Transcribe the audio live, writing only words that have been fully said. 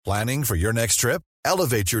Planning for your next trip?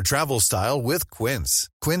 Elevate your travel style with Quince.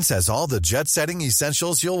 Quince has all the jet-setting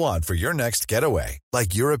essentials you'll want for your next getaway,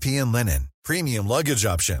 like European linen, premium luggage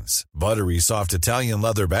options, buttery soft Italian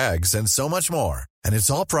leather bags, and so much more. And it's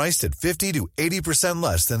all priced at 50 to 80%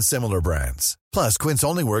 less than similar brands. Plus, Quince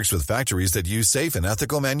only works with factories that use safe and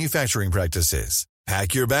ethical manufacturing practices.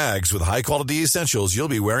 Pack your bags with high-quality essentials you'll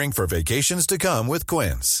be wearing for vacations to come with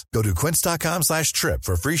Quince. Go to quince.com/trip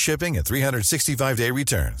for free shipping and 365-day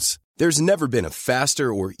returns. There's never been a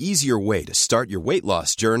faster or easier way to start your weight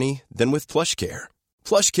loss journey than with PlushCare.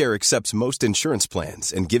 PlushCare accepts most insurance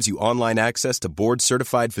plans and gives you online access to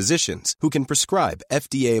board-certified physicians who can prescribe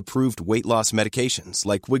FDA-approved weight loss medications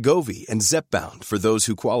like Wegovy and Zepbound for those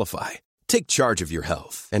who qualify. Take charge of your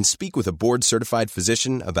health and speak with a board-certified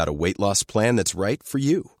physician about a weight loss plan that's right for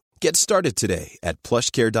you. Get started today at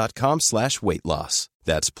plushcare.com/weight loss.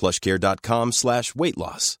 That's plushcare.com/weight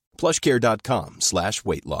loss.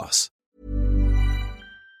 plushcare.com/weight loss.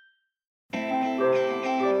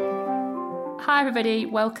 Hi everybody,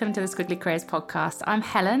 welcome to the Squiggly Careers podcast. I'm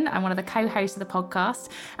Helen, I'm one of the co-hosts of the podcast,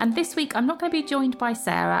 and this week I'm not going to be joined by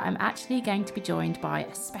Sarah, I'm actually going to be joined by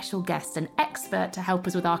a special guest, an expert to help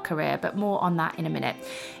us with our career, but more on that in a minute.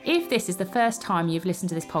 If this is the first time you've listened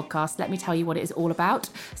to this podcast, let me tell you what it is all about.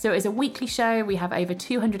 So it's a weekly show, we have over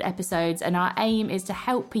 200 episodes, and our aim is to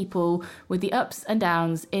help people with the ups and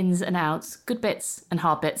downs, ins and outs, good bits and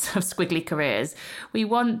hard bits of squiggly careers. We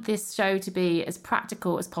want this show to be as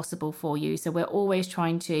practical as possible for you, so we're always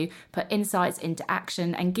trying to put insights into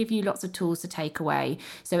action and give you lots of tools to take away.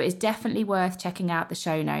 So it's definitely worth checking out the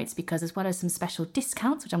show notes, because as well as some special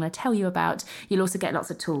discounts, which I'm going to tell you about, you'll also get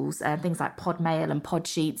lots of tools, things like Podmail and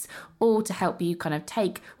Podsheets, all to help you kind of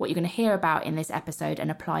take what you're going to hear about in this episode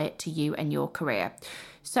and apply it to you and your career.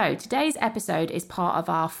 So today's episode is part of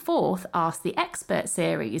our fourth Ask the Expert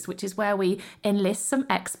series, which is where we enlist some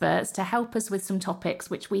experts to help us with some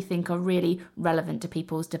topics which we think are really relevant to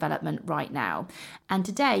people's development right now. And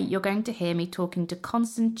today you're going to hear me talking to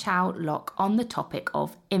Constance Chow Locke on the topic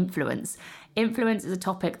of influence. Influence is a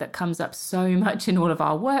topic that comes up so much in all of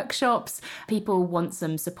our workshops. People want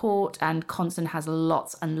some support, and Constance has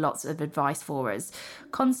lots and lots of advice for us.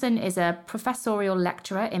 Constance is a professorial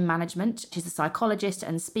lecturer in management. She's a psychologist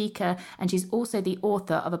and speaker, and she's also the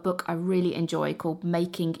author of a book I really enjoy called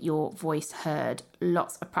Making Your Voice Heard.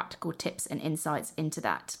 Lots of practical tips and insights into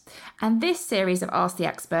that. And this series of Ask the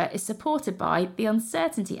Expert is supported by The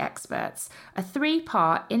Uncertainty Experts, a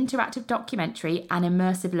 3-part interactive documentary and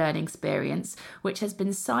immersive learning experience which has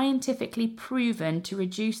been scientifically proven to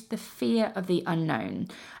reduce the fear of the unknown.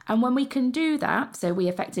 And when we can do that, so we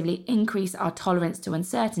effectively increase our tolerance to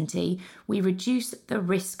uncertainty, we reduce the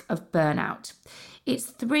risk of burnout. It's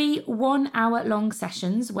 3 one-hour-long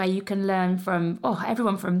sessions where you can learn from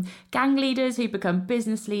everyone from gang leaders who become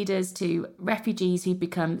business leaders to refugees who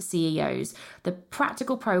become CEOs. The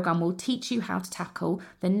practical program will teach you how to tackle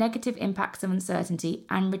the negative impacts of uncertainty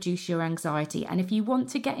and reduce your anxiety. And if you want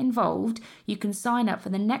to get involved, you can sign up for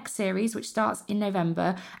the next series, which starts in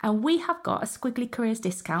November. And we have got a Squiggly Careers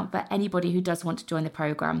discount for anybody who does want to join the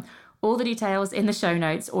program. All the details in the show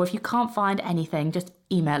notes, or if you can't find anything, just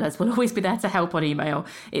email us. We'll always be there to help on email.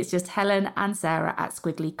 It's just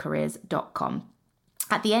helen@squigglycareers.com.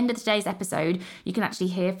 At the end of today's episode, you can actually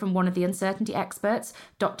hear from one of the uncertainty experts,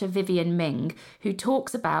 Dr. Vivian Ming, who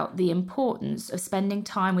talks about the importance of spending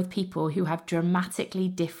time with people who have dramatically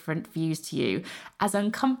different views to you. As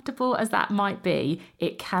uncomfortable as that might be,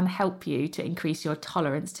 it can help you to increase your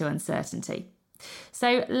tolerance to uncertainty.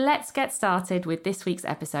 So let's get started with this week's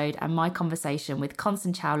episode and my conversation with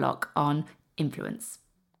Constance Chow Locke on influence.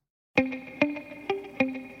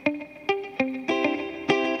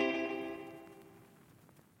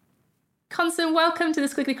 Constance, welcome to the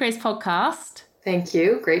Squiggly Careers podcast. Thank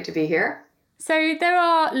you. Great to be here. So there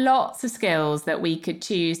are lots of skills that we could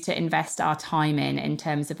choose to invest our time in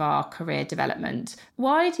terms of our career development.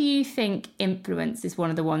 Why do you think influence is one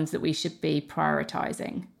of the ones that we should be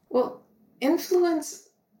prioritising? Well, influence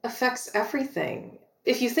affects everything.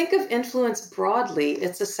 If you think of influence broadly,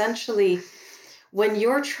 it's essentially when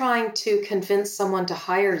you're trying to convince someone to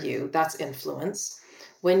hire you, that's influence.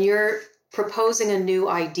 When you're proposing a new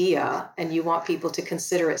idea and you want people to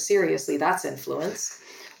consider it seriously, that's influence.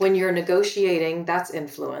 When you're negotiating, that's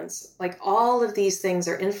influence. Like all of these things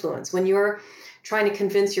are influence. When you're trying to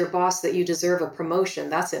convince your boss that you deserve a promotion,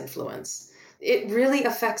 that's influence. It really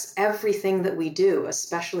affects everything that we do,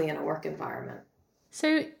 especially in a work environment.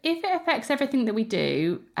 So if it affects everything that we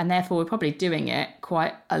do, and therefore we're probably doing it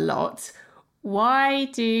quite a lot, why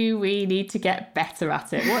do we need to get better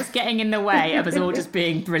at it? What's getting in the way of us all just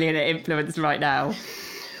being brilliant at influence right now?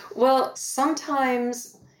 Well,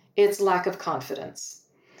 sometimes It's lack of confidence.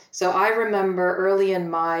 So I remember early in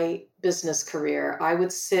my business career, I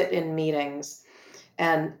would sit in meetings,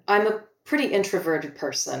 and I'm a pretty introverted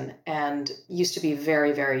person and used to be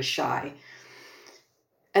very, very shy.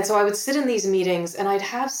 And so I would sit in these meetings and I'd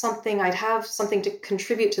have something to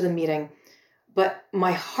contribute to the meeting, but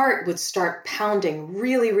my heart would start pounding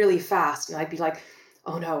really, really fast. And I'd be like,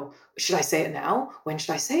 oh no, should I say it now? When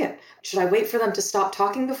should I say it? Should I wait for them to stop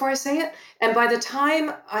talking before I say it? And by the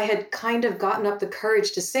time I had kind of gotten up the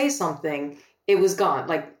courage to say something, it was gone.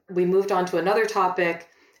 Like we moved on to another topic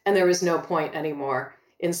and there was no point anymore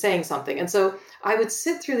in saying something. And so I would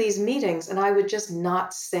sit through these meetings and I would just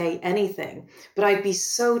not say anything, but I'd be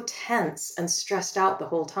so tense and stressed out the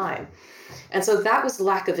whole time. And so that was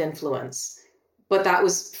lack of influence, but that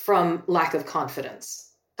was from lack of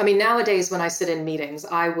confidence. I mean, nowadays when I sit in meetings,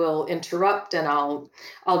 I will interrupt and I'll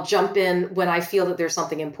jump in when I feel that there's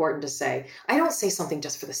something important to say. I don't say something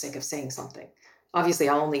just for the sake of saying something. Obviously,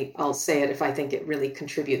 I'll say it if I think it really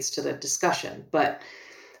contributes to the discussion. But,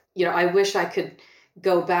 I wish I could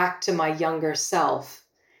go back to my younger self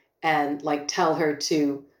and tell her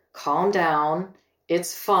to calm down.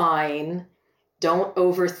 It's fine. Don't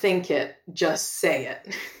overthink it. Just say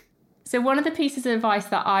it. So one of the pieces of advice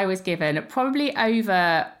that I was given probably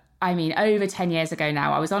over 10 years ago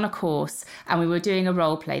now, I was on a course and we were doing a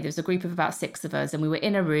role play. There was a group of about 6 of us and we were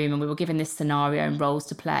in a room and we were given this scenario and roles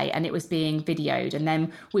to play, and it was being videoed. And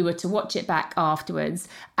then we were to watch it back afterwards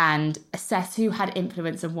and assess who had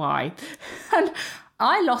influence and why. And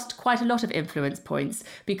I lost quite a lot of influence points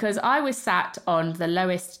because I was sat on the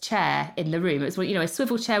lowest chair in the room. It was, a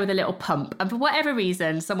swivel chair with a little pump. And for whatever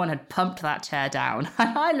reason, someone had pumped that chair down.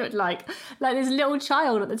 And I looked like this little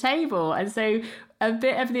child at the table. And so a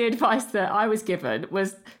bit of the advice that I was given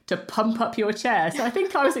was to pump up your chair. So I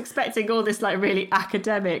think I was expecting all this really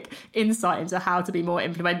academic insight into how to be more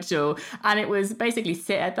influential. And it was basically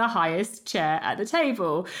sit at the highest chair at the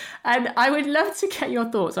table. And I would love to get your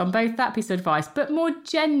thoughts on both that piece of advice, but more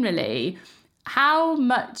generally, how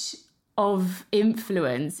much of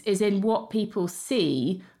influence is in what people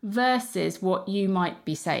see versus what you might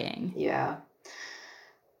be saying? Yeah.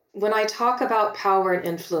 When I talk about power and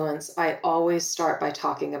influence, I always start by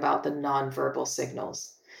talking about the nonverbal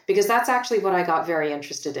signals, because that's actually what I got very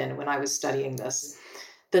interested in when I was studying this.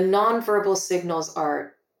 The nonverbal signals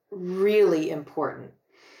are really important.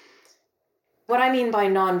 What I mean by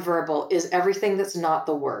nonverbal is everything that's not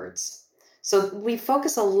the words. So we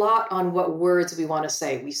focus a lot on what words we want to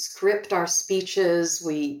say. We script our speeches.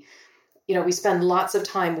 We spend lots of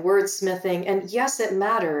time wordsmithing. And yes, it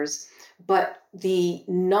matters. But the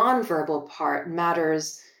nonverbal part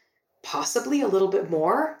matters possibly a little bit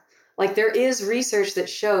more. There is research that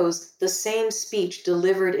shows the same speech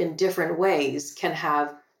delivered in different ways can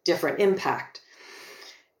have different impact.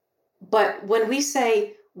 But when we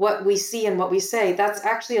say what we see and what we say, that's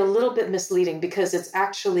actually a little bit misleading because it's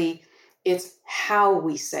how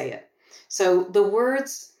we say it. So the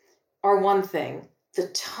words are one thing. The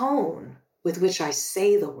tone with which I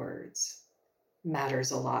say the words matters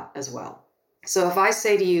a lot as well. So if I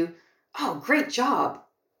say to you, oh, great job.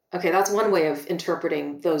 Okay, that's one way of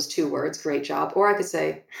interpreting those 2 words, great job. Or I could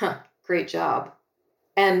say, great job.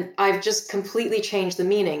 And I've just completely changed the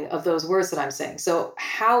meaning of those words that I'm saying. So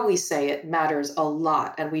how we say it matters a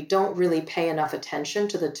lot. And we don't really pay enough attention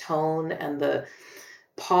to the tone and the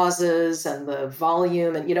pauses and the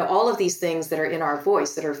volume and, all of these things that are in our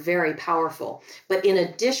voice that are very powerful. But in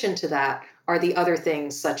addition to that are the other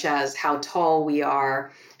things such as how tall we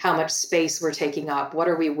are, how much space we're taking up, what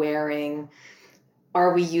are we wearing,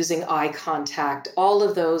 are we using eye contact? All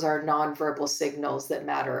of those are nonverbal signals that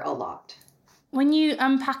matter a lot. When you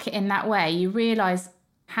unpack it in that way, you realise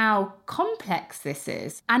how complex this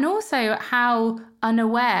is and also how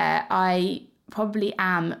unaware I probably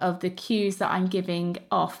am of the cues that I'm giving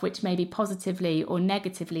off, which may be positively or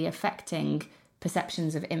negatively affecting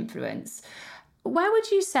perceptions of influence. Where would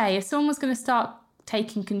you say, if someone was going to start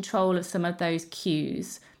taking control of some of those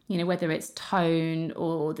cues, whether it's tone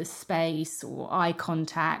or the space or eye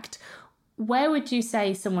contact, where would you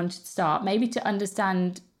say someone should start, maybe to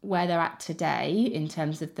understand where they're at today in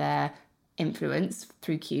terms of their influence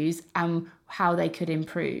through cues and how they could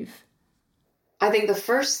improve? I think the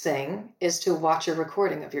first thing is to watch a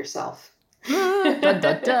recording of yourself. Da,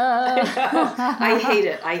 da, da. I hate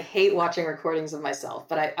it. I hate watching recordings of myself,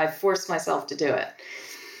 but I force myself to do it.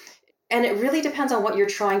 And it really depends on what you're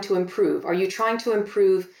trying to improve. Are you trying to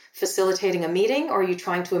improve facilitating a meeting? Or are you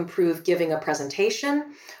trying to improve giving a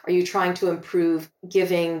presentation? Are you trying to improve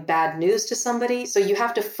giving bad news to somebody? So you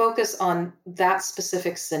have to focus on that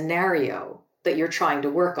specific scenario that you're trying to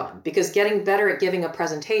work on, because getting better at giving a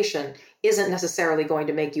presentation isn't necessarily going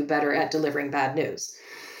to make you better at delivering bad news.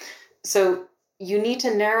 So you need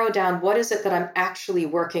to narrow down, what is it that I'm actually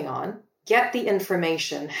working on? Get the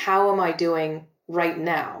information. How am I doing right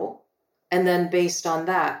now? And then based on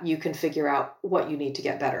that, you can figure out what you need to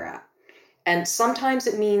get better at. And sometimes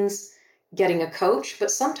it means getting a coach, but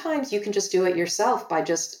sometimes you can just do it yourself by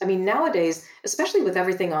nowadays, especially with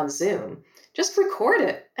everything on Zoom, just record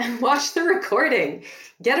it and watch the recording.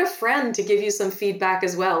 Get a friend to give you some feedback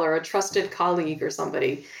as well, or a trusted colleague or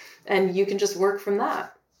somebody, and you can just work from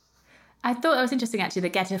that. I thought that was interesting, actually, the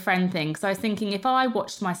get a friend thing, because I was thinking, if I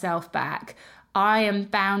watched myself back, I am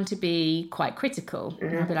bound to be quite critical.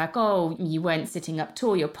 Mm-hmm. I'd be like, oh, you weren't sitting up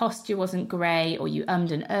tall, your posture wasn't great, or you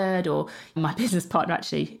ummed and erred, or my business partner,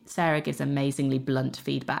 actually, Sarah, gives amazingly blunt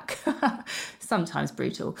feedback, sometimes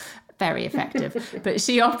brutal, very effective. But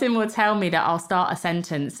she often will tell me that I'll start a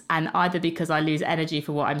sentence, and either because I lose energy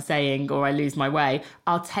for what I'm saying or I lose my way,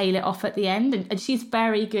 I'll tail it off at the end. And she's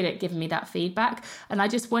very good at giving me that feedback. And I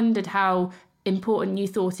just wondered how important you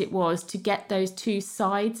thought it was to get those two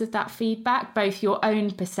sides of that feedback, both your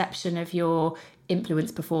own perception of your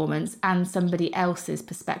influence performance and somebody else's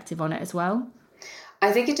perspective on it as well.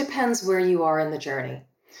 I think it depends where you are in the journey.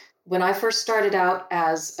 When I first started out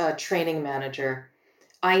as a training manager,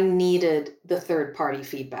 I needed the third-party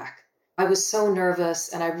feedback. I was so nervous,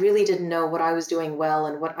 and I really didn't know what I was doing well,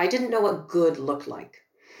 and I didn't know what good looked like.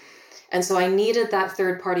 And so I needed that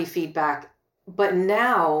third-party feedback. But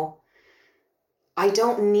now I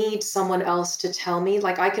don't need someone else to tell me.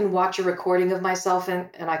 Like, I can watch a recording of myself and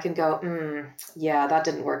I can go, yeah, that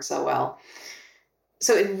didn't work so well.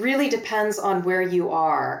 So it really depends on where you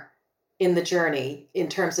are in the journey in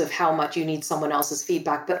terms of how much you need someone else's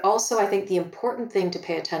feedback. But also, I think the important thing to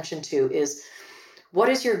pay attention to is, what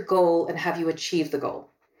is your goal and have you achieved the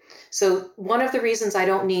goal? So one of the reasons I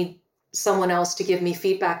don't need someone else to give me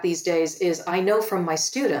feedback these days is I know from my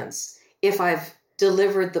students if I've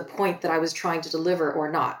delivered the point that I was trying to deliver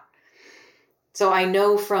or not. So I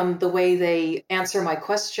know from the way they answer my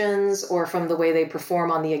questions, or from the way they perform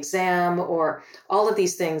on the exam, or all of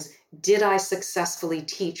these things, did I successfully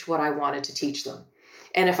teach what I wanted to teach them?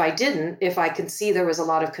 And if I didn't, if I could see there was a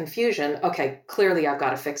lot of confusion, okay, clearly I've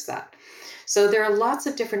got to fix that. So there are lots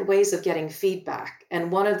of different ways of getting feedback. And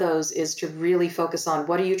one of those is to really focus on,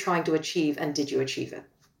 what are you trying to achieve, and did you achieve it?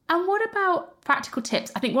 And what about practical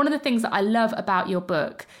tips? I think one of the things that I love about your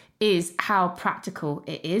book is how practical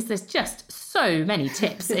it is. There's just so many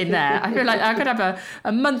tips in there. I feel like I could have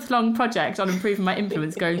a month-long project on improving my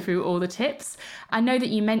influence, going through all the tips. I know that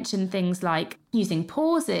you mentioned things like using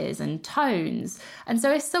pauses and tones. And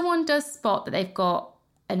so if someone does spot that they've got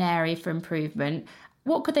an area for improvement,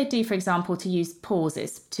 what could they do, for example, to use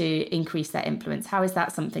pauses to increase their influence? How is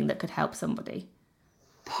that something that could help somebody?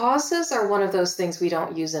 Pauses are one of those things we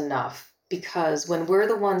don't use enough. Because when we're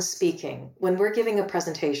the ones speaking, when we're giving a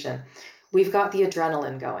presentation, we've got the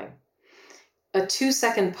adrenaline going. A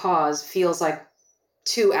 2-second pause feels like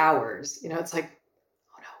 2 hours. It's like,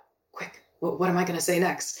 oh no, quick, what am I going to say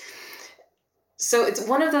next? So it's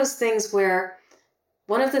one of those things where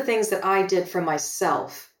one of the things that I did for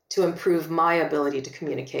myself to improve my ability to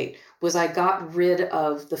communicate was I got rid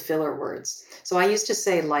of the filler words. So I used to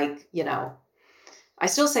say I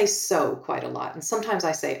still say so quite a lot. And sometimes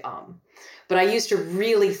I say but I used to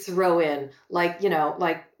really throw in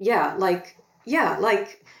yeah.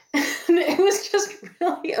 And it was just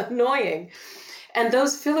really annoying. And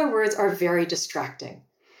those filler words are very distracting.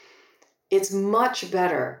 It's much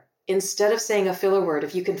better, instead of saying a filler word,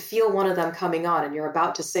 if you can feel one of them coming on and you're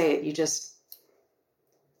about to say it, you just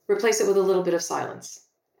replace it with a little bit of silence.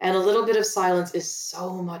 And a little bit of silence is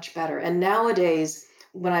so much better. And nowadays,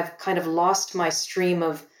 when I've kind of lost my stream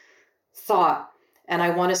of thought and I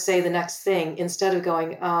want to say the next thing, instead of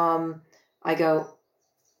going, I go,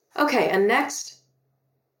 okay, and next.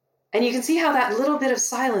 And you can see how that little bit of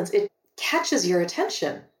silence, it catches your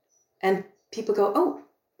attention. And people go, oh,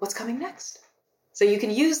 what's coming next? So you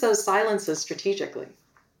can use those silences strategically.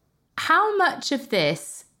 How much of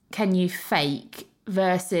this can you fake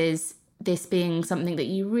versus this being something that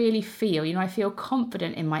you really feel, I feel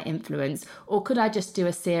confident in my influence? Or could I just do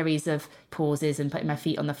a series of pauses and putting my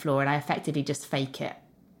feet on the floor and I effectively just fake it?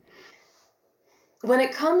 When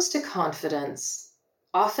it comes to confidence,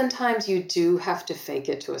 oftentimes you do have to fake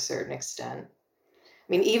it to a certain extent.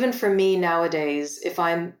 Even for me nowadays, if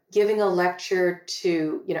I'm giving a lecture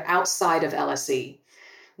to, outside of LSE,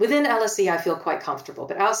 within LSE, I feel quite comfortable,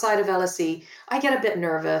 but outside of LSE, I get a bit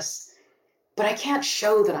nervous. But I can't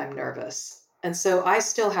show that I'm nervous. And so I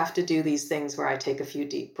still have to do these things where I take a few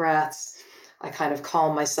deep breaths. I kind of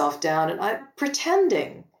calm myself down and I'm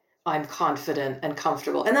pretending I'm confident and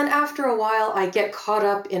comfortable. And then after a while, I get caught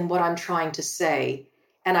up in what I'm trying to say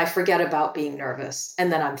and I forget about being nervous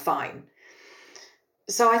and then I'm fine.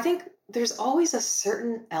 So I think there's always a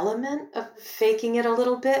certain element of faking it a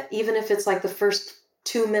little bit, even if it's like the first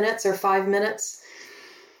 2 minutes or 5 minutes.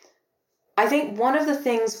 I think one of the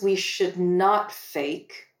things we should not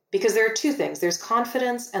fake, because there are two things, there's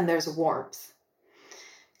confidence and there's warmth.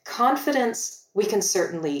 Confidence,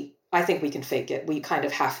 I think we can fake it. We kind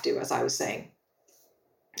of have to, as I was saying,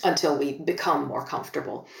 until we become more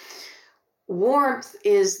comfortable. Warmth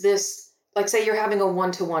is this, like say you're having a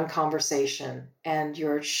one-to-one conversation and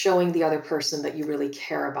you're showing the other person that you really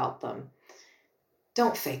care about them.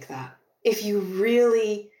 Don't fake that. If you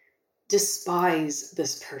really despise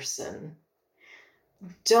this person,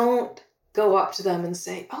 don't go up to them and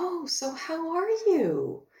say, "Oh, so how are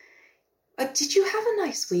you? Did you have a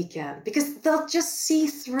nice weekend?" Because they'll just see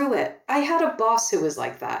through it. I had a boss who was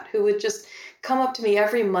like that, who would just come up to me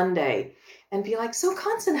every Monday and be like, "So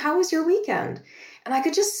Constance, how was your weekend?" And I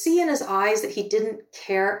could just see in his eyes that he didn't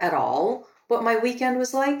care at all what my weekend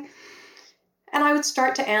was like. And I would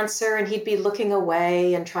start to answer and he'd be looking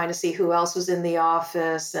away and trying to see who else was in the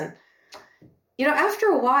office. And, after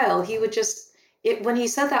a while, he would when he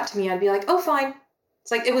said that to me, I'd be like, "Oh, fine." It's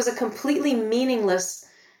like it was a completely meaningless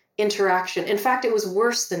interaction. In fact, it was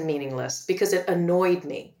worse than meaningless because it annoyed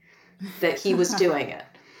me that he was doing it.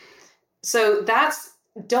 So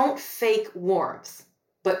don't fake warmth,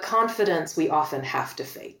 but confidence we often have to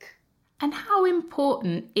fake. And how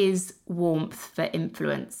important is warmth for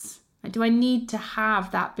influence? Do I need to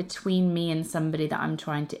have that between me and somebody that I'm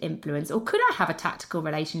trying to influence? Or could I have a tactical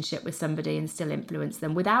relationship with somebody and still influence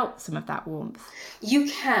them without some of that warmth? You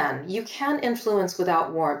can influence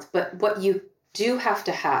without warmth, but what you do have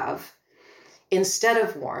to have instead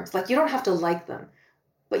of warmth, like you don't have to like them,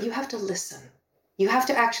 but you have to listen. You have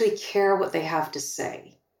to actually care what they have to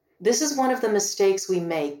say. This is one of the mistakes we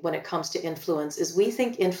make when it comes to influence, is we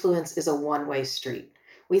think influence is a one-way street.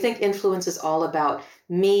 We think influence is all about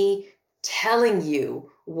me telling you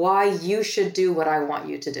why you should do what I want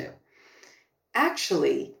you to do.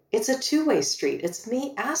 Actually, it's a two-way street. It's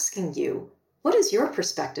me asking you, what is your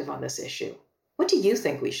perspective on this issue? What do you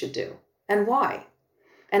think we should do? And why?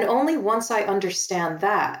 And only once I understand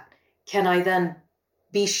that can I then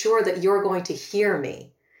be sure that you're going to hear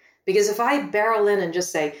me. Because if I barrel in and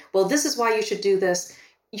just say, well, this is why you should do this,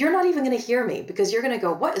 you're not even going to hear me because you're going to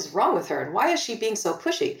go, what is wrong with her? And why is she being so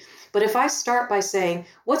pushy? But if I start by saying,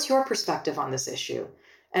 what's your perspective on this issue?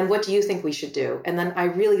 And what do you think we should do? And then I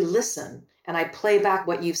really listen and I play back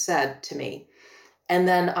what you've said to me. And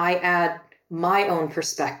then I add my own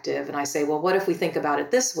perspective and I say, well, what if we think about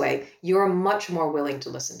it this way? You're much more willing to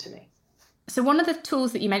listen to me. So one of the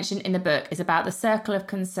tools that you mentioned in the book is about the circle of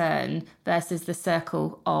concern versus the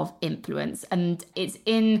circle of influence. And it's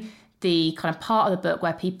in the kind of part of the book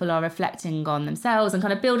where people are reflecting on themselves and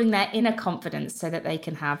kind of building their inner confidence so that they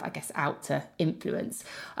can have, I guess, outer influence.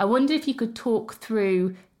 I wonder if you could talk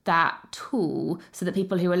through that tool so that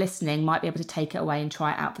people who are listening might be able to take it away and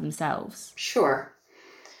try it out for themselves. Sure.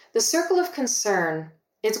 The circle of concern,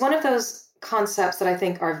 it's one of those concepts that I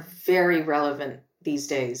think are very relevant these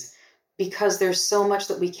days because there's so much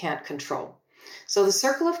that we can't control. So the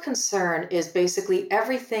circle of concern is basically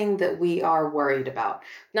everything that we are worried about.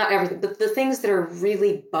 Not everything, but the things that are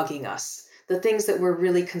really bugging us, the things that we're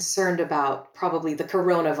really concerned about, probably the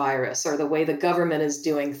coronavirus or the way the government is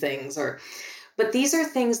doing things. But these are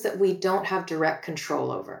things that we don't have direct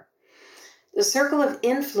control over. The circle of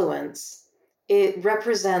influence, it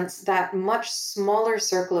represents that much smaller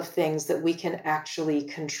circle of things that we can actually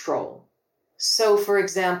control. So, for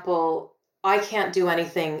example, I can't do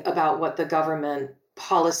anything about what the government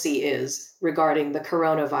policy is regarding the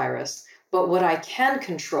coronavirus, but what I can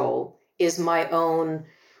control is my own,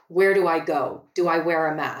 where do I go? Do I wear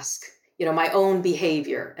a mask? My own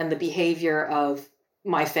behavior and the behavior of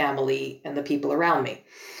my family and the people around me.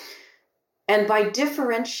 And by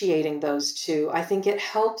differentiating those two, I think it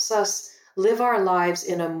helps us live our lives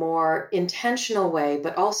in a more intentional way,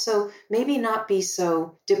 but also maybe not be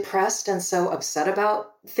so depressed and so upset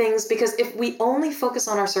about things. Because if we only focus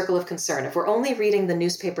on our circle of concern, if we're only reading the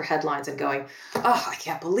newspaper headlines and going, oh, I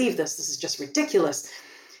can't believe this is just ridiculous,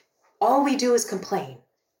 all we do is complain.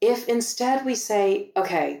 If instead we say,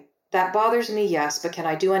 okay, that bothers me, yes, but can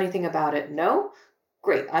I do anything about it? No?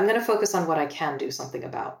 Great, I'm going to focus on what I can do something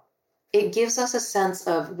about. It gives us a sense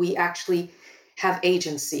of we actually have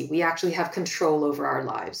agency. We actually have control over our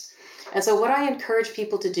lives. And so what I encourage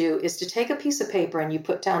people to do is to take a piece of paper and you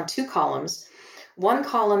put down 2 columns. One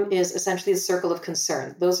column is essentially the circle of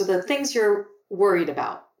concern. Those are the things you're worried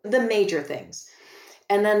about, the major things.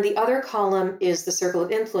 And then the other column is the circle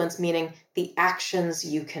of influence, meaning the actions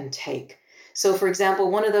you can take. So for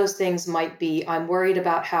example, one of those things might be, I'm worried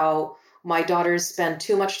about how my daughters spend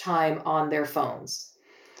too much time on their phones.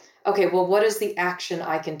 Okay, well, what is the action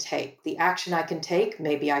I can take? The action I can take,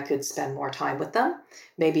 maybe I could spend more time with them.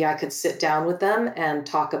 Maybe I could sit down with them and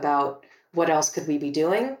talk about what else could we be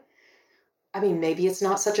doing. I mean, maybe it's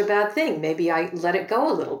not such a bad thing. Maybe I let it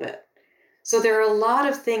go a little bit. So there are a lot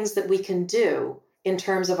of things that we can do in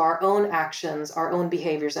terms of our own actions, our own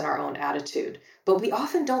behaviors, and our own attitude. But we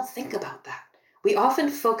often don't think about that. We often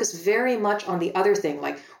focus very much on the other thing,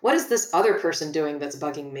 like, what is this other person doing that's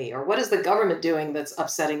bugging me? Or what is the government doing that's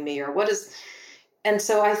upsetting me? And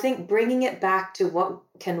so I think bringing it back to what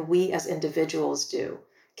can we as individuals do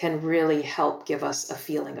can really help give us a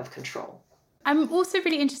feeling of control. I'm also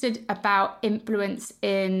really interested about influence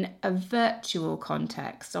in a virtual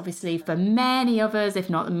context. Obviously, for many of us,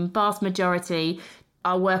 if not the vast majority,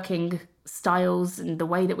 our working styles and the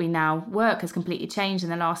way that we now work has completely changed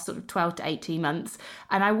in the last sort of 12 to 18 months.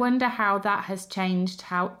 And I wonder how that has changed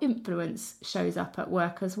how influence shows up at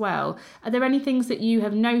work as well. Are there any things that you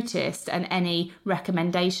have noticed and any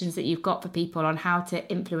recommendations that you've got for people on how to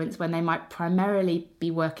influence when they might primarily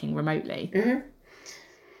be working remotely? Mm-hmm.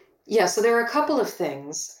 Yeah, so there are a couple of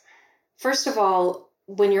things. First of all,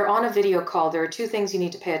 when you're on a video call, there are two things you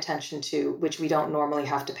need to pay attention to, which we don't normally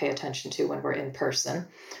have to pay attention to when we're in person.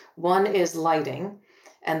 One is lighting,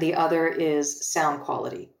 and the other is sound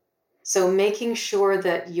quality. So making sure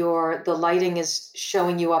that the lighting is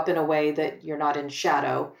showing you up in a way that you're not in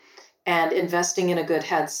shadow, and investing in a good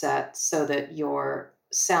headset so that your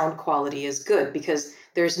sound quality is good, because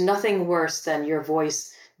there's nothing worse than your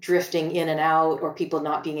voice drifting in and out or people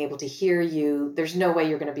not being able to hear you. There's no way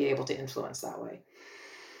you're going to be able to influence that way.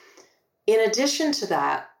 In addition to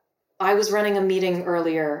that, I was running a meeting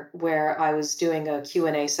earlier where I was doing a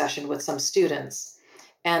Q&A session with some students.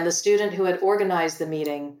 And the student who had organized the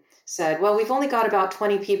meeting said, well, we've only got about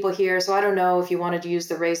 20 people here, so I don't know if you wanted to use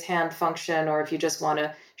the raise hand function or if you just want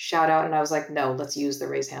to shout out. And I was like, no, let's use the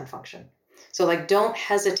raise hand function. So like, don't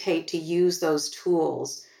hesitate to use those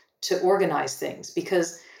tools to organize things,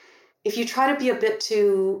 because if you try to be a bit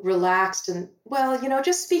too relaxed and, well,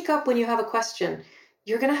 just speak up when you have a question,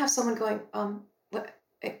 you're going to have someone going, what?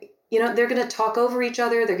 They're going to talk over each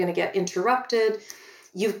other. They're going to get interrupted.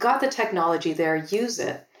 You've got the technology there, use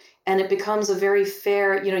it. And it becomes a very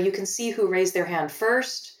fair, you can see who raised their hand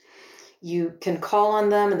first. You can call on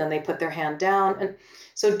them and then they put their hand down. And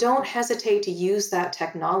so don't hesitate to use that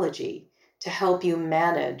technology to help you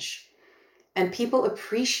manage. And people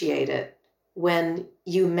appreciate it when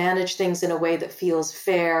you manage things in a way that feels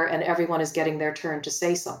fair and everyone is getting their turn to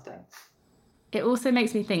say something. It also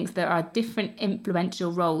makes me think there are different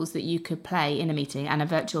influential roles that you could play in a meeting and a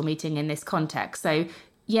virtual meeting in this context. So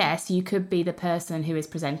yes, you could be the person who is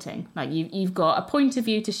presenting. Like you've got a point of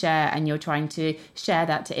view to share and you're trying to share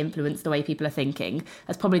that to influence the way people are thinking.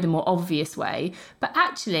 That's probably the more obvious way. But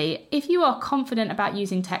actually, if you are confident about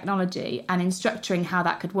using technology and in structuring how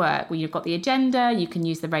that could work, where you've got the agenda, you can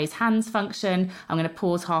use the raise hands function, I'm going to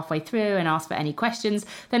pause halfway through and ask for any questions,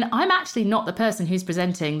 then I'm actually not the person who's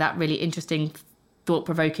presenting that really interesting,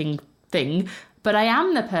 thought-provoking thing. But I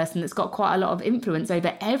am the person that's got quite a lot of influence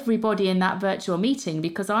over everybody in that virtual meeting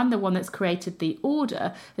because I'm the one that's created the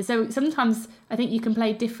order. And so sometimes I think you can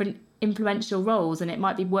play different influential roles and it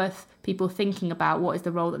might be worth people thinking about what is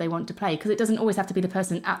the role that they want to play, because it doesn't always have to be the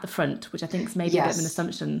person at the front, which I think is maybe a bit of an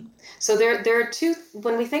assumption. So there are two,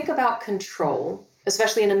 when we think about control,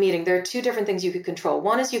 especially in a meeting, there are two different things you could control.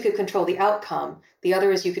 One is you could control the outcome. The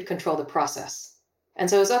other is you could control the process. And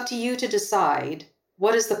so it's up to you to decide,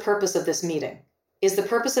 what is the purpose of this meeting? Is the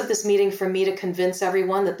purpose of this meeting for me to convince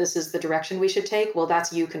everyone that this is the direction we should take? Well,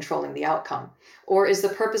 that's you controlling the outcome. Or is the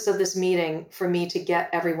purpose of this meeting for me to get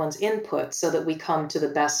everyone's input so that we come to the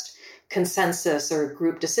best consensus or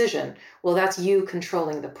group decision? Well, that's you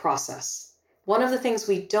controlling the process. One of the things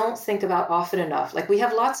we don't think about often enough, like we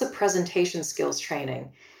have lots of presentation skills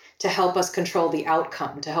training to help us control the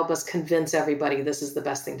outcome, to help us convince everybody this is the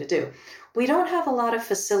best thing to do. We don't have a lot of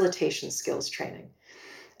facilitation skills training.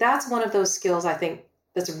 That's one of those skills I think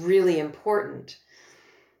that's really important,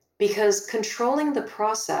 because controlling the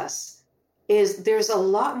process there's a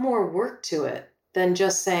lot more work to it than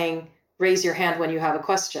just saying, raise your hand when you have a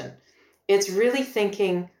question. It's really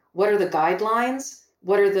thinking, what are the guidelines?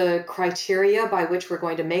 What are the criteria by which we're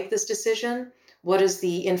going to make this decision? What is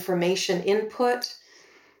the information input?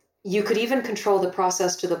 You could even control the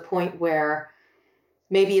process to the point where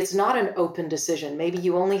Maybe it's not an open decision. Maybe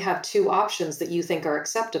you only have 2 options that you think are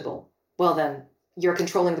acceptable. Well, then you're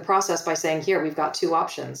controlling the process by saying, here, we've got 2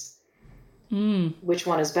 options. Which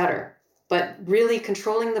one is better? But really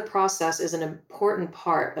controlling the process is an important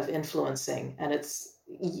part of influencing. And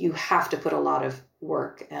you have to put a lot of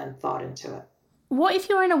work and thought into it. What if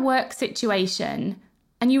you're in a work situation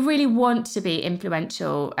and you really want to be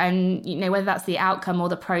influential and, whether that's the outcome or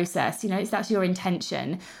the process, that's your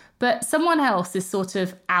intention, but someone else is sort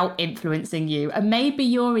of out influencing you and maybe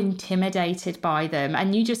you're intimidated by them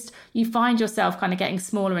and you find yourself kind of getting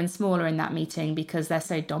smaller and smaller in that meeting because they're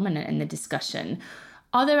so dominant in the discussion.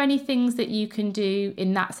 Are there any things that you can do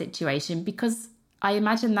in that situation? Because I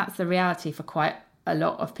imagine that's the reality for quite a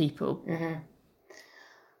lot of people. Mm-hmm.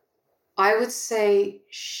 I would say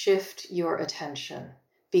shift your attention,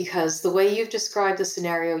 because the way you've described the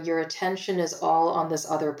scenario, your attention is all on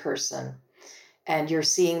this other person. And you're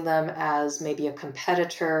seeing them as maybe a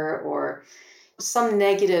competitor or some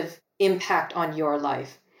negative impact on your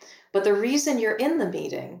life. But the reason you're in the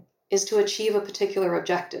meeting is to achieve a particular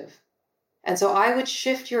objective. And so I would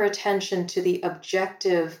shift your attention to the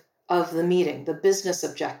objective of the meeting, the business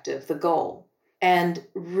objective, the goal, and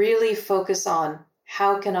really focus on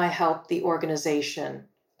how can I help the organization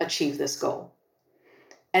achieve this goal.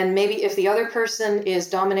 And maybe if the other person is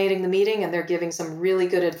dominating the meeting and they're giving some really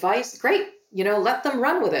good advice, great. Let them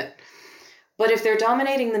run with it. But if they're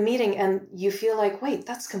dominating the meeting and you feel like, wait,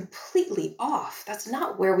 that's completely off, that's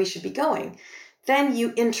not where we should be going, then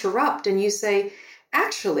you interrupt and you say,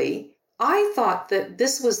 actually, I thought that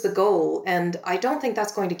this was the goal and I don't think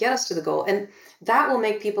that's going to get us to the goal. And that will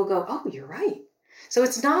make people go, oh, you're right. So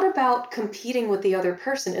it's not about competing with the other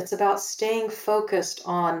person. It's about staying focused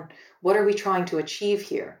on what are we trying to achieve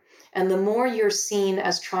here. And the more you're seen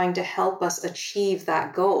as trying to help us achieve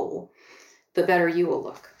that goal, the better you will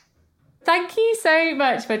look. Thank you so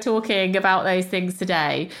much for talking about those things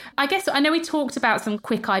today. I know we talked about some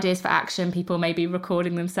quick ideas for action, people maybe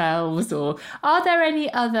recording themselves, or are there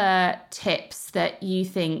any other tips that you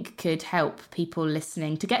think could help people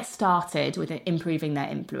listening to get started with improving their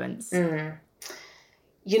influence?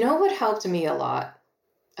 What helped me a lot?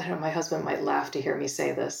 I don't know, my husband might laugh to hear me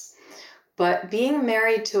say this, but being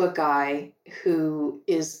married to a guy who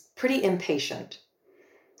is pretty impatient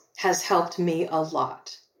has helped me a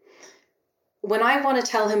lot. When I want to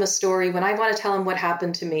tell him a story, when I want to tell him what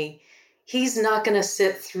happened to me, he's not going to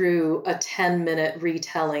sit through a 10-minute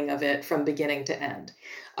retelling of it from beginning to end.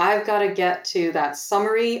 I've got to get to that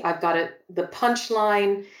summary. I've got the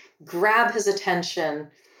punchline, grab his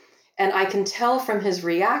attention, and I can tell from his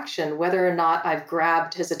reaction whether or not I've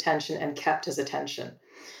grabbed his attention and kept his attention.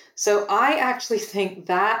 So I actually think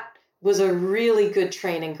that was a really good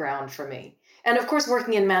training ground for me. And of course,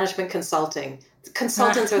 working in management consulting,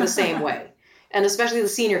 consultants are the same way. And especially the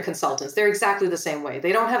senior consultants, they're exactly the same way.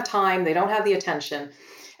 They don't have time, they don't have the attention.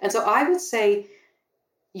 And so I would say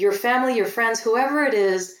your family, your friends, whoever it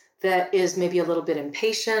is that is maybe a little bit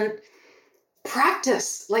impatient,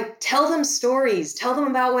 practice, tell them stories, tell them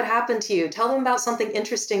about what happened to you, tell them about something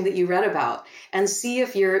interesting that you read about, and see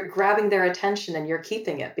if you're grabbing their attention and you're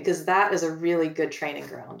keeping it, because that is a really good training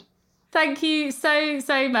ground. Thank you so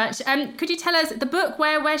much. Could you tell us the book,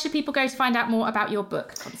 where should people go to find out more about your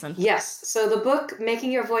book, Constance? Yes. So the book,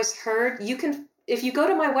 Making Your Voice Heard, you can, if you go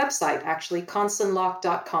to my website, actually,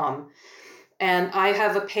 constancelocke.com, and I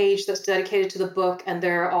have a page that's dedicated to the book, and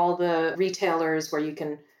there are all the retailers where you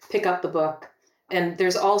can pick up the book. And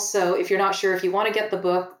there's also, if you're not sure if you want to get the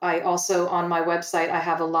book, I also, on my website, I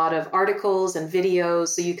have a lot of articles and videos,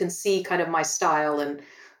 so you can see kind of my style and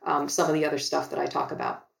some of the other stuff that I talk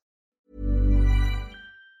about.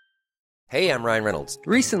 Hey, I'm Ryan Reynolds.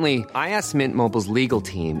 Recently, I asked Mint Mobile's legal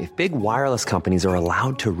team if big wireless companies are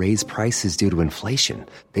allowed to raise prices due to inflation.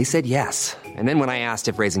 They said yes. And then when I asked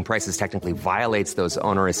if raising prices technically violates those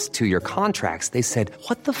onerous 2-year contracts, they said,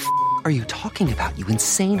 "What the f*** are you talking about, you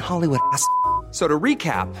insane Hollywood ass?" So to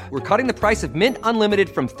recap, we're cutting the price of Mint Unlimited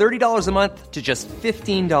from $30 a month to just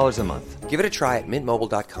 $15 a month. Give it a try at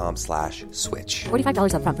mintmobile.com/switch.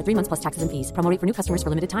 $45 up front for 3 months plus taxes and fees. Promo rate for new customers for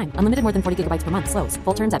limited time. Unlimited more than 40 gigabytes per month. Slows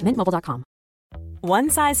full terms at mintmobile.com. One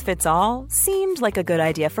size fits all seemed like a good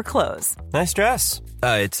idea for clothes. Nice dress.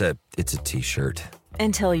 It's a t-shirt.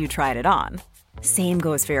 Until you tried it on. Same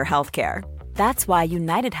goes for your healthcare. That's why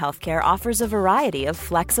United Healthcare offers a variety of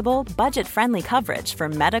flexible, budget-friendly coverage for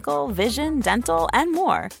medical, vision, dental, and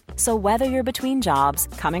more. So whether you're between jobs,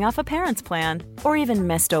 coming off a parent's plan, or even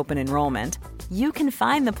missed open enrollment, you can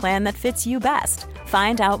find the plan that fits you best.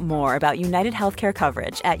 Find out more about United Healthcare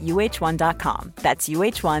coverage at UH1.com. That's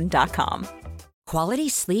UH1.com. Quality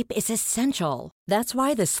sleep is essential. That's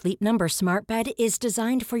why the Sleep Number Smart Bed is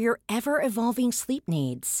designed for your ever-evolving sleep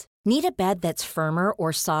needs. Need a bed that's firmer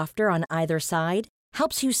or softer on either side?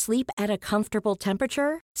 Helps you sleep at a comfortable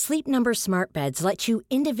temperature? Sleep Number Smart Beds let you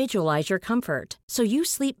individualize your comfort, so you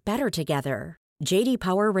sleep better together. J.D.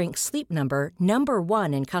 Power ranks Sleep Number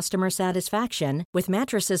 #1 in customer satisfaction with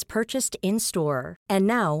mattresses purchased in-store. And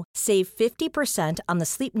now, save 50% on the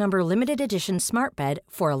Sleep Number Limited Edition Smart Bed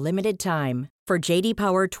for a limited time. For J.D.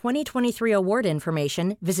 Power 2023 award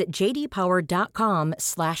information, visit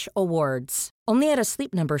jdpower.com/awards. Only at a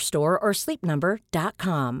Sleep Number store or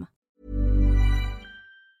sleepnumber.com.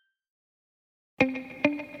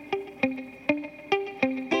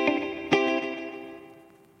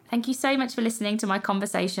 Thank you so much for listening to my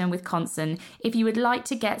conversation with Constance. If you would like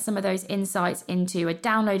to get some of those insights into a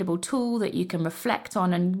downloadable tool that you can reflect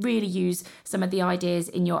on and really use some of the ideas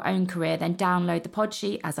in your own career, then download the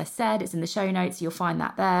Podsheet. As I said, it's in the show notes. You'll find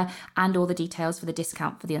that there, and all the details for the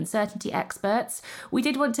discount for the Uncertainty Experts. We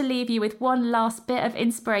did want to leave you with one last bit of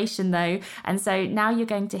inspiration though. And so now you're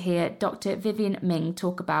going to hear Dr. Vivian Ming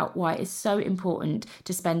talk about why it is so important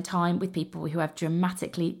to spend time with people who have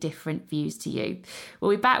dramatically different views to you.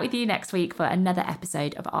 We'll be back with you next week for another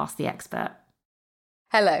episode of Ask the Expert.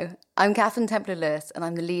 Hello, I'm Catherine Templer-Lewis and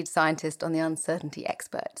I'm the lead scientist on the Uncertainty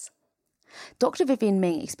Experts. Dr. Vivian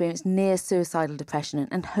Ming experienced near suicidal depression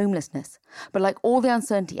and homelessness, but like all the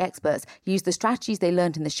Uncertainty Experts, used the strategies they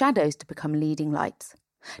learned in the shadows to become leading lights.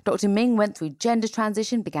 Dr. Ming went through gender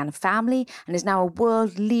transition, began a family, and is now a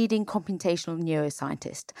world-leading computational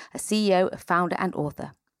neuroscientist, a CEO, a founder and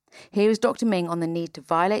author. Here is Dr. Ming on the need to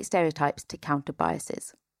violate stereotypes to counter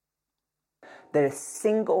biases. The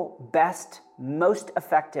single best, most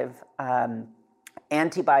effective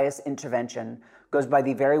anti-bias intervention goes by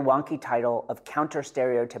the very wonky title of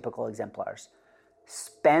counter-stereotypical exemplars.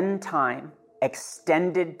 Spend time,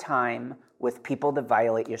 extended time, with people that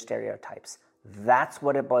violate your stereotypes. That's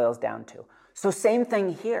what it boils down to. So same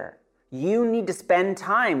thing here. You need to spend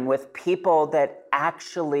time with people that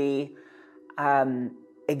actually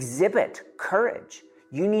exhibit courage.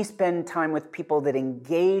 You need to spend time with people that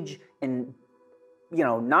engage in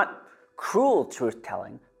not cruel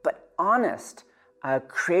truth-telling, but honest,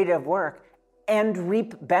 creative work, and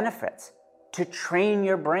reap benefits. To train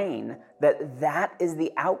your brain that is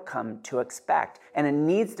the outcome to expect, and it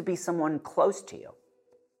needs to be someone close to you.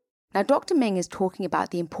 Now, Dr. Ming is talking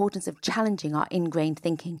about the importance of challenging our ingrained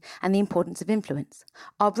thinking and the importance of influence.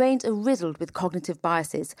 Our brains are riddled with cognitive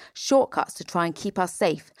biases, shortcuts to try and keep us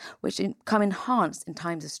safe, which come enhanced in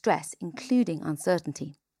times of stress, including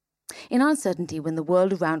uncertainty. In uncertainty, when the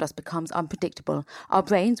world around us becomes unpredictable, our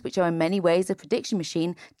brains, which are in many ways a prediction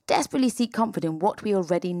machine, desperately seek comfort in what we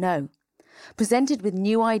already know. Presented with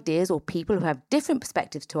new ideas or people who have different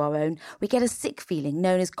perspectives to our own, we get a sick feeling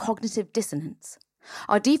known as cognitive dissonance.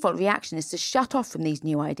 Our default reaction is to shut off from these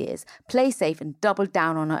new ideas, play safe and double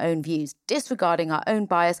down on our own views, disregarding our own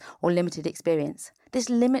bias or limited experience. This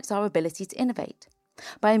limits our ability to innovate.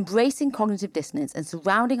 By embracing cognitive dissonance and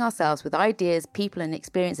surrounding ourselves with ideas, people and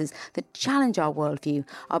experiences that challenge our worldview,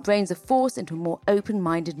 our brains are forced into a more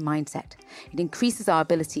open-minded mindset. It increases our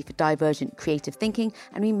ability for divergent creative thinking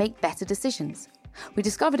and we make better decisions. We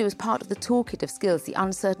discovered it was part of the toolkit of skills the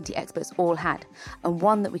Uncertainty Experts all had, and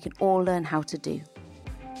one that we can all learn how to do.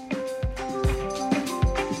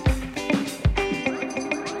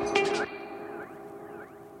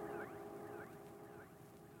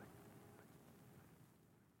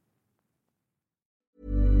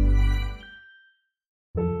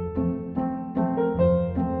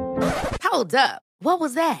 Hold up. What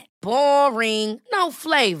was that? Boring. No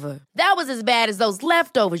flavor. That was as bad as those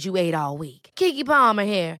leftovers you ate all week. Keke Palmer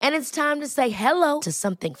here, and it's time to say hello to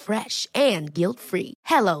something fresh and guilt-free.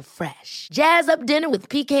 Hello Fresh. Jazz up dinner with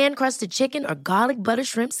pecan-crusted chicken or garlic butter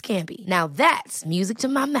shrimp scampi. Now that's music to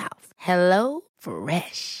my mouth. Hello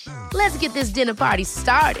Fresh. Let's get this dinner party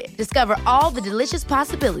started. Discover all the delicious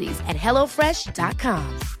possibilities at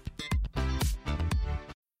HelloFresh.com.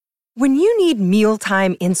 When you need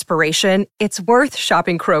mealtime inspiration, it's worth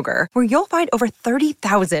shopping Kroger, where you'll find over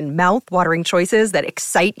 30,000 mouth-watering choices that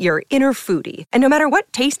excite your inner foodie. And no matter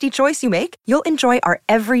what tasty choice you make, you'll enjoy our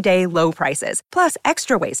everyday low prices, plus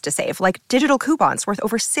extra ways to save, like digital coupons worth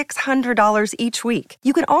over $600 each week.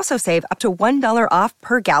 You can also save up to $1 off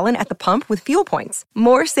per gallon at the pump with fuel points.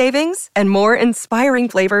 More savings and more inspiring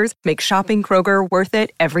flavors make shopping Kroger worth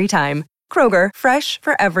it every time. Kroger, fresh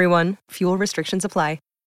for everyone. Fuel restrictions apply.